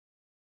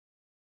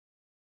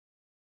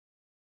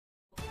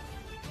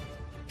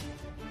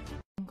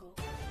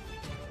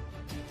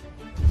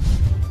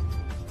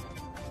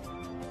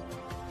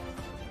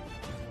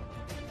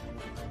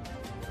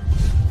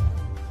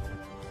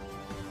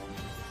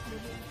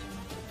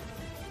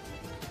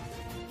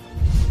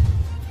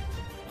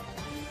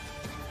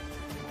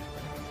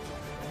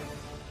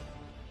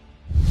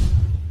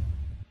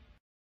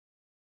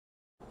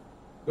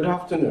Good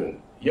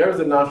afternoon. Here is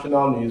the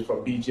national news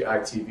from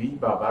BGI TV,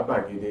 Baba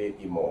Bagide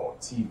Imo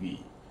TV.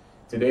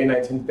 Today,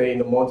 19th day in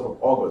the month of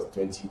August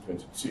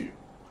 2022.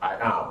 I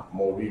am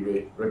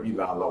Morire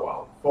Rebila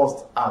Lawal.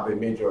 First are the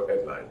major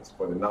headlines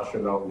for the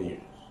national news.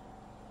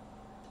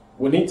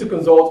 We need to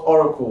consult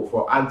Oracle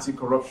for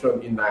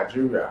anti-corruption in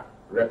Nigeria,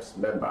 Reps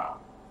member.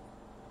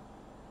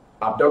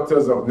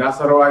 Abductors of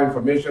Nasarawa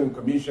Information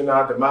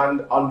Commissioner demand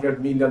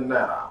 100 million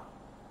naira.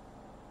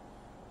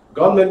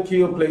 Gunmen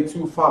kill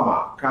Plateau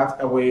farmer,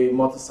 cut away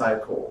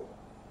motorcycle.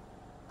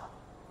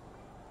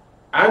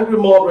 Angry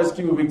mob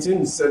rescue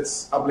victim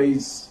sets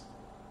ablaze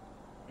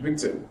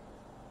victim.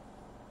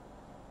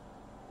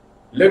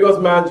 Lagos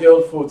man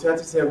jailed for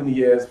 37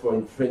 years for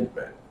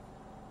infringement.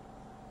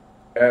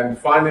 And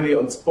finally,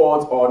 on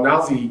sport, or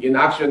Nazi in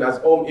action as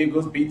Home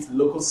Eagles beat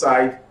local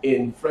side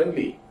in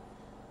friendly.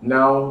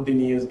 Now the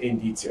news in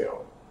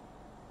detail.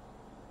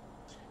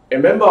 A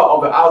member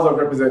of the House of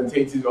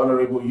Representatives,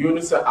 Honorable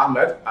Yunusa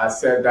Ahmed,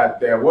 has said that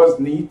there was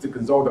need to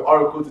consult the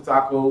Oracle to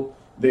tackle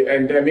the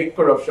endemic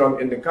corruption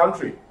in the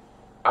country.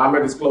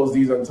 Ahmed disclosed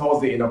these on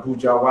Thursday in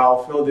Abuja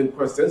while fielding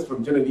questions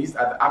from journalists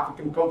at the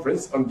African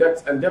Conference on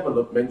Debt and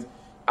Development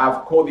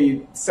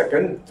AFCODI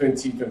 2nd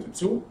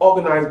 2022,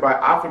 organized by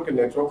African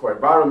Network for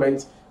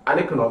Environment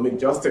and Economic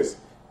Justice,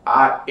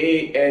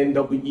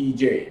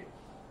 ANWEJ.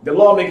 The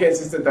lawmaker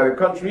insisted that the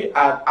country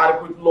had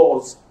adequate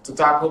laws to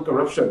tackle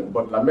corruption,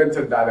 but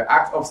lamented that the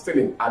act of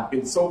stealing had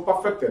been so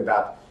perfected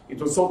that it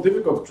was so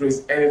difficult to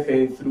trace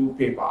anything through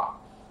paper.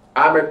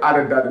 Ahmed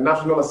added that the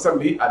National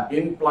Assembly had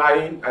been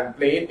playing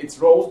its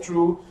role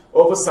through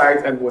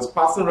oversight and was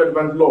passing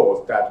relevant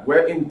laws that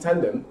were in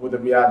tandem with the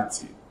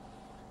reality.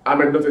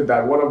 Ahmed noted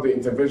that one of the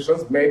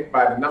interventions made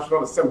by the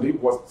National Assembly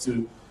was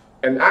to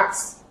enact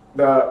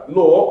the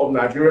law of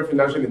Nigeria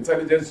Financial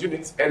Intelligence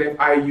Unit,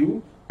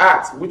 NFIU,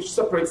 Act, which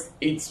separates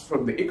it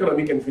from the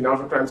Economic and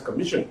Financial Crimes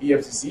Commission,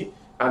 EFCC,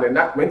 and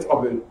enactment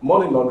of the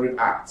Money Laundering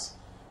Act.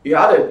 He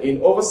added, in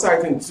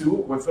oversighting too,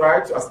 we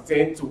tried to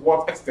ascertain to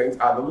what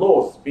extent are the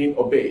laws being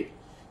obeyed.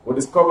 We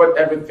discovered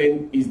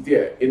everything is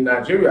there. In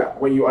Nigeria,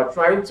 when you are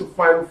trying to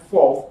find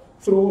fault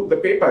through the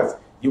papers,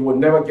 you will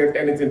never get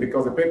anything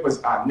because the papers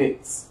are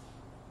nits.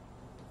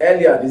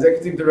 Earlier, the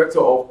Executive Director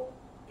of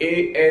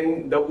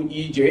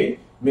ANWEJ,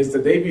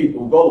 Mr. David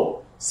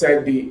Ugolo,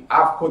 said the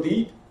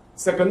AFCODI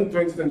 2nd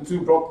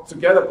 2022 brought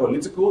together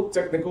political,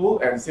 technical,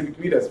 and civic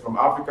leaders from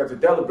Africa to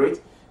deliberate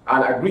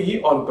and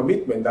agree on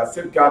commitment that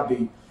safeguard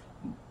the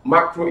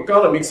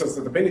macroeconomic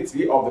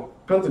sustainability of the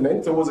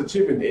continent towards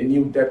achieving a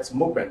new debt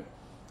movement.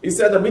 He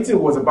said the meeting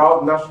was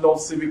about national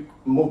civic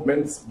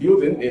movements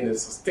building in a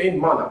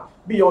sustained manner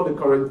beyond the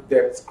current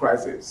debt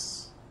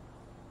crisis.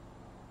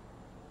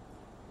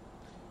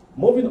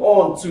 Moving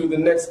on to the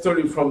next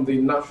story from the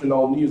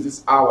national news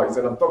this hour is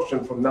an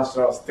abduction from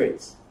Nasarawa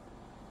State.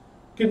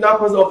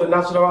 Kidnappers of the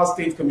Nasarawa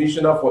State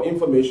Commissioner for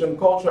Information,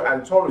 Culture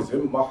and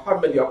Tourism,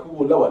 Mohammed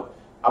Yakubu Lawal,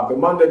 have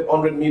demanded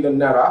 100 million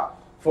naira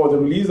for the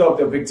release of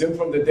the victim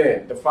from the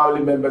den, the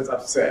family members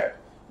have said.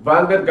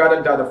 Vanguard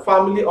gathered that the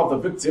family of the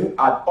victim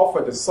had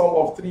offered a sum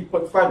of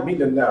 3.5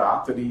 million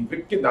naira to the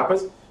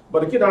kidnappers,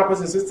 but the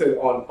kidnappers insisted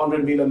on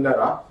 100 million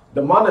naira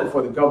demanded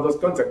for the Gov'S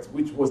contact,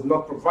 which was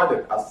not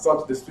provided. As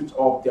such, they switched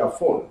off their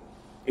phone.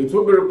 It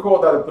will be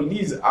recalled that the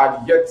police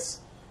had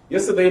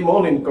yesterday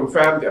morning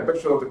confirmed the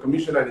abduction of the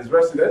commissioner and his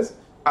residence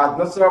at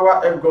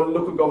Nasarawa Ergon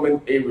local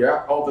government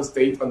area of the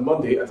state on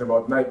Monday at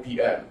about 9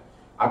 p.m.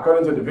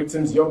 According to the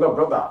victim's younger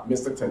brother,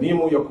 Mr.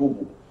 Tanimu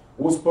Yakubu,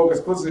 who spoke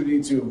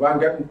exclusively to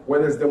Vanguard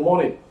Wednesday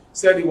morning,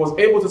 said he was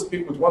able to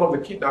speak with one of the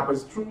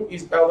kidnappers through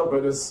his elder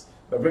brother's,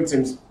 the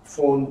victim's,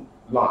 phone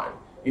line.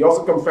 He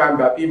also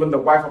confirmed that even the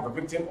wife of the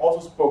victim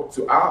also spoke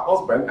to her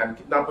husband, and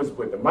kidnappers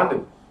were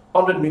demanding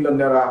 100 million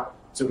naira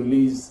to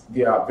release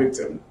their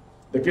victim.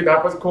 The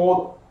kidnappers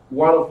called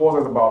one of us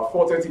at about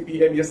 4:30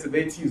 p.m.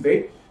 yesterday,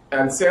 Tuesday,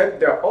 and said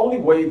the only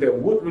way they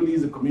would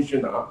release the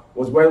commissioner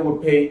was when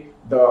we pay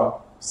the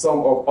sum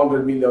of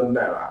 100 million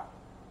naira.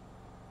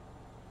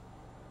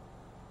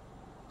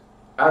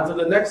 And to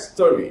the next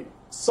story.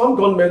 Some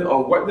gunmen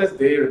on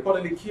Wednesday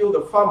reportedly killed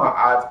a farmer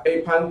at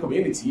Apan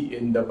community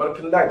in the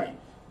Barkinladi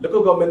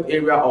local government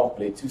area of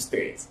Plateau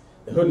State.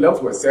 The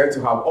hoodlums were said to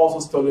have also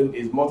stolen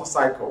his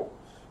motorcycle.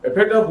 A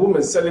pregnant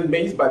woman selling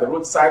maize by the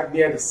roadside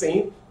near the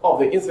scene of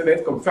the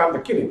incident confirmed the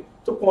killing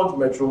to Punch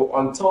Metro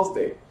on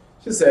Thursday.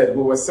 She said,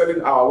 "We were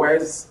selling our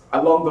wares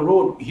along the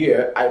road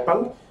here,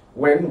 Apan,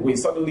 when we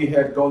suddenly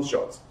heard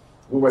gunshots.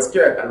 We were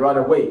scared and ran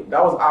away.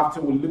 That was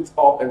after we looked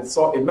up and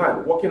saw a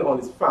man walking on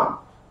his farm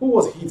who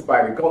was hit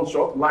by the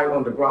gunshot lying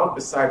on the ground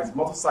beside his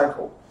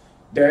motorcycle.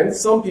 Then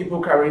some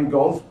people carrying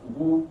guns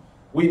who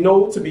we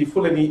know to be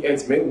Fulani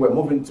headsmen were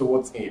moving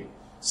towards him.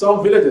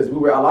 Some villagers who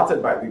were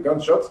alerted by the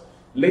gunshots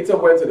later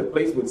went to the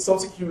place with some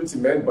security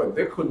men, but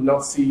they could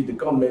not see the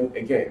gunmen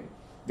again.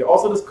 They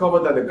also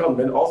discovered that the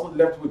gunmen also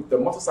left with the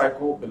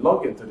motorcycle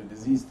belonging to the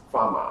deceased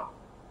farmer."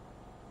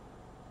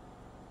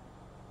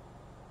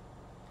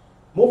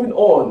 Moving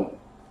on,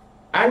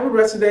 angry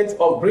residents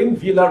of Green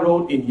Villa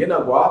Road in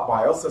Yenagwa,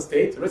 Bayelsa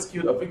State,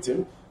 rescued a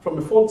victim from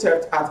a phone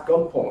theft at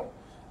gunpoint.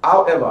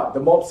 However, the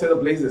mob set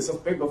ablaze the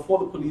suspect before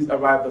the police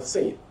arrived at the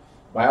scene.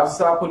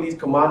 Bayelsa Police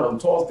Command on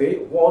Thursday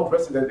warned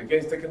residents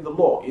against taking the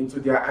law into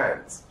their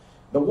hands.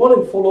 The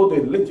warning followed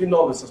the lynching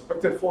of the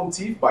suspected phone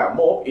thief by a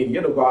mob in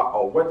Yenagoa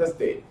on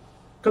Wednesday.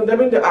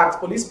 Condemning the act,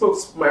 police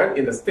spokesman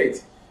in the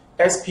state,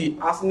 SP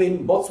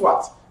Asnim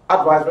Botswat,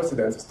 advised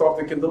residents to stop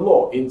taking the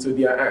law into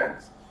their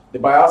hands. The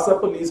Bayelsa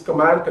Police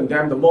Command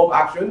condemned the mob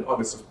action on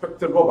the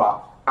suspected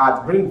robber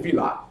at Green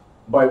Villa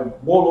by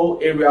Bolo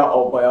area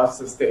of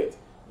Bayelsa State.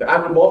 The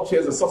angry mob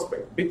chased the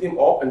suspect, beat him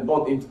up and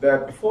burned him to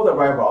death before the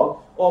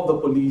arrival of the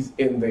police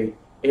in the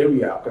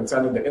area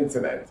concerning the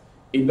incident.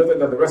 He noted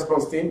that the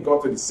response team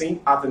got to the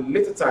scene at a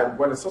later time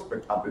when the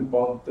suspect had been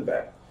burned to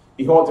death.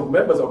 He ordered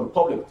members of the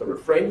public to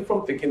refrain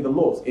from taking the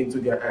laws into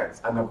their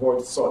hands and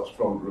avoid such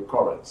from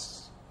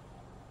recurrence.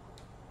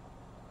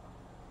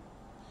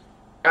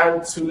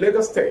 And to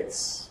Lagos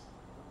State,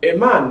 a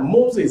man,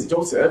 Moses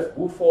Joseph,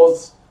 who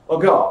forced a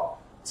girl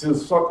to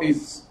suck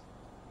his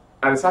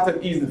and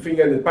started easing the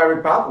finger in the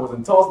private part, was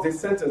on Thursday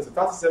sentenced to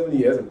 37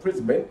 years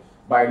imprisonment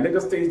by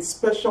Lagos State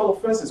Special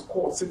Offences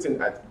Court sitting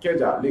at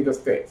Ikeja, Lagos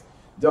State.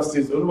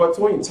 Justice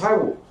Oluwatoyin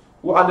Taiwo,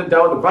 who handed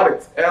down the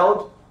verdict,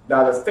 held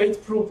that the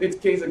state proved its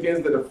case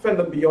against the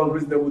defendant beyond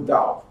reasonable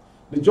doubt.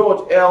 The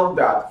judge held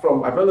that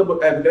from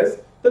available evidence,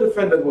 the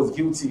defendant was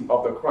guilty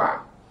of the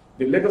crime.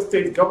 The Lagos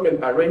State government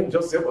arraigned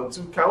Joseph on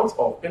 2 counts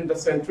of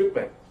indecent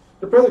treatment.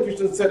 The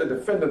prosecution said the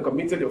defendant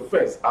committed the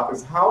offense at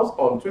his house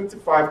on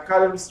 25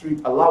 Kalari Street,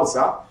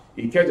 Alausa,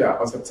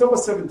 Ikeja, on September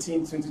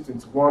 17,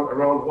 2021,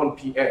 around 1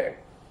 p.m.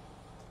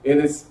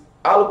 In his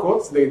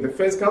allocution, the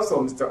defense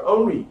counsel, Mr.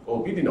 Henry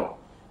Obidino,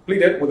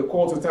 pleaded with the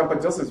court to temper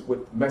justice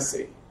with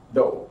mercy,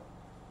 though.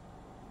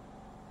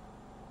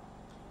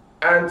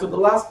 And to the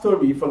last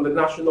story from the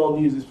national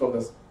news is from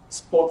the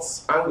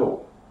sports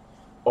angle.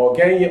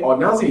 Ogenye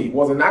Onazi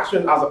was in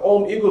action as the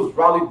Home Eagles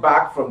rallied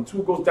back from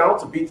 2 goals down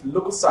to beat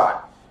local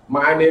side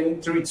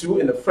Mining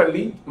 3-2 in a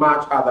friendly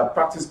match at the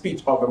practice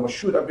pitch of the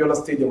Moshood Abiola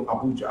Stadium,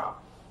 Abuja.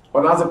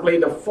 Onazi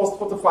played the first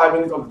 45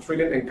 minutes of the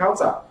training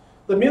encounter.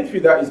 The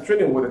midfielder is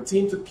training with the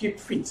team to keep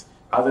fit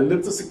as they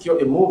look to secure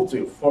a move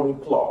to a foreign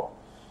club.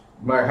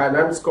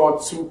 Mining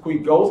scored 2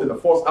 quick goals in the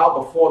first half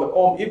before the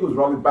Home Eagles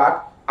rallied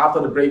back after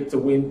the break to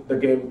win the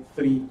game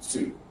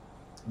 3-2.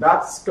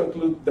 That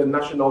concludes the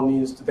national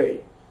news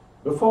today.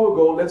 Before we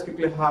go, let's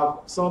quickly have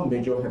some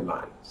major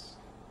headlines.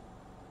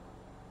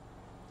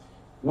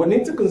 We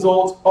need to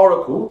consult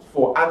Oracle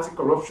for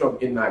anti-corruption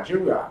in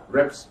Nigeria,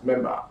 Reps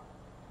member.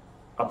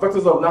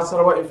 Authorities of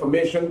Nasarawa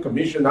Information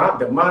Commissioner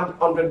demand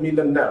 100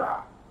 million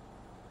naira.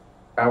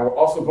 And we're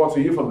also brought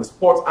to you from the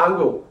sports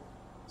angle.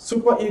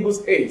 Super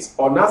Eagles 8,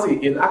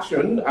 Onazi in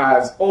action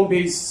as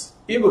home-based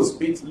Eagles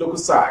beat local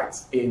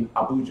sides in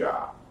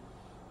Abuja.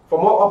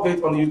 For more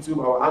updates on YouTube,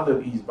 our handle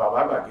is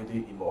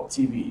Babagede Imo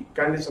TV.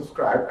 Kindly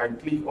subscribe and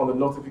click on the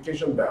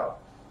notification bell.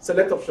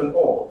 Select option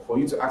all for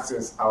you to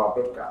access our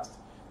broadcast.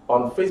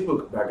 On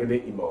Facebook,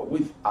 Bagede Imo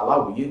with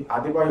Alawiye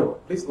Adebayo.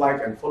 Please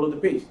like and follow the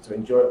page to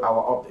enjoy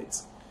our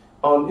updates.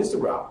 On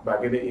Instagram,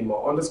 Bagede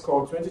Imo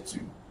 _22.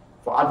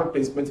 For advert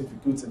placement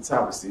of goods and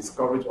services,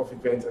 coverage of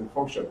events and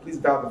function, please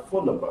dial the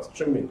phone number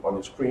streaming on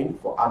the screen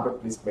for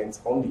advert placements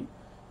only.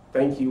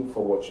 Thank you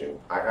for watching.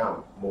 I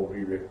am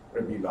Morire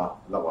Rebila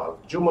Lawal.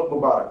 Jumat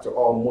Mubarak to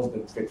all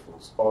Muslim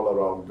faithfuls all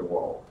around the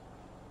world.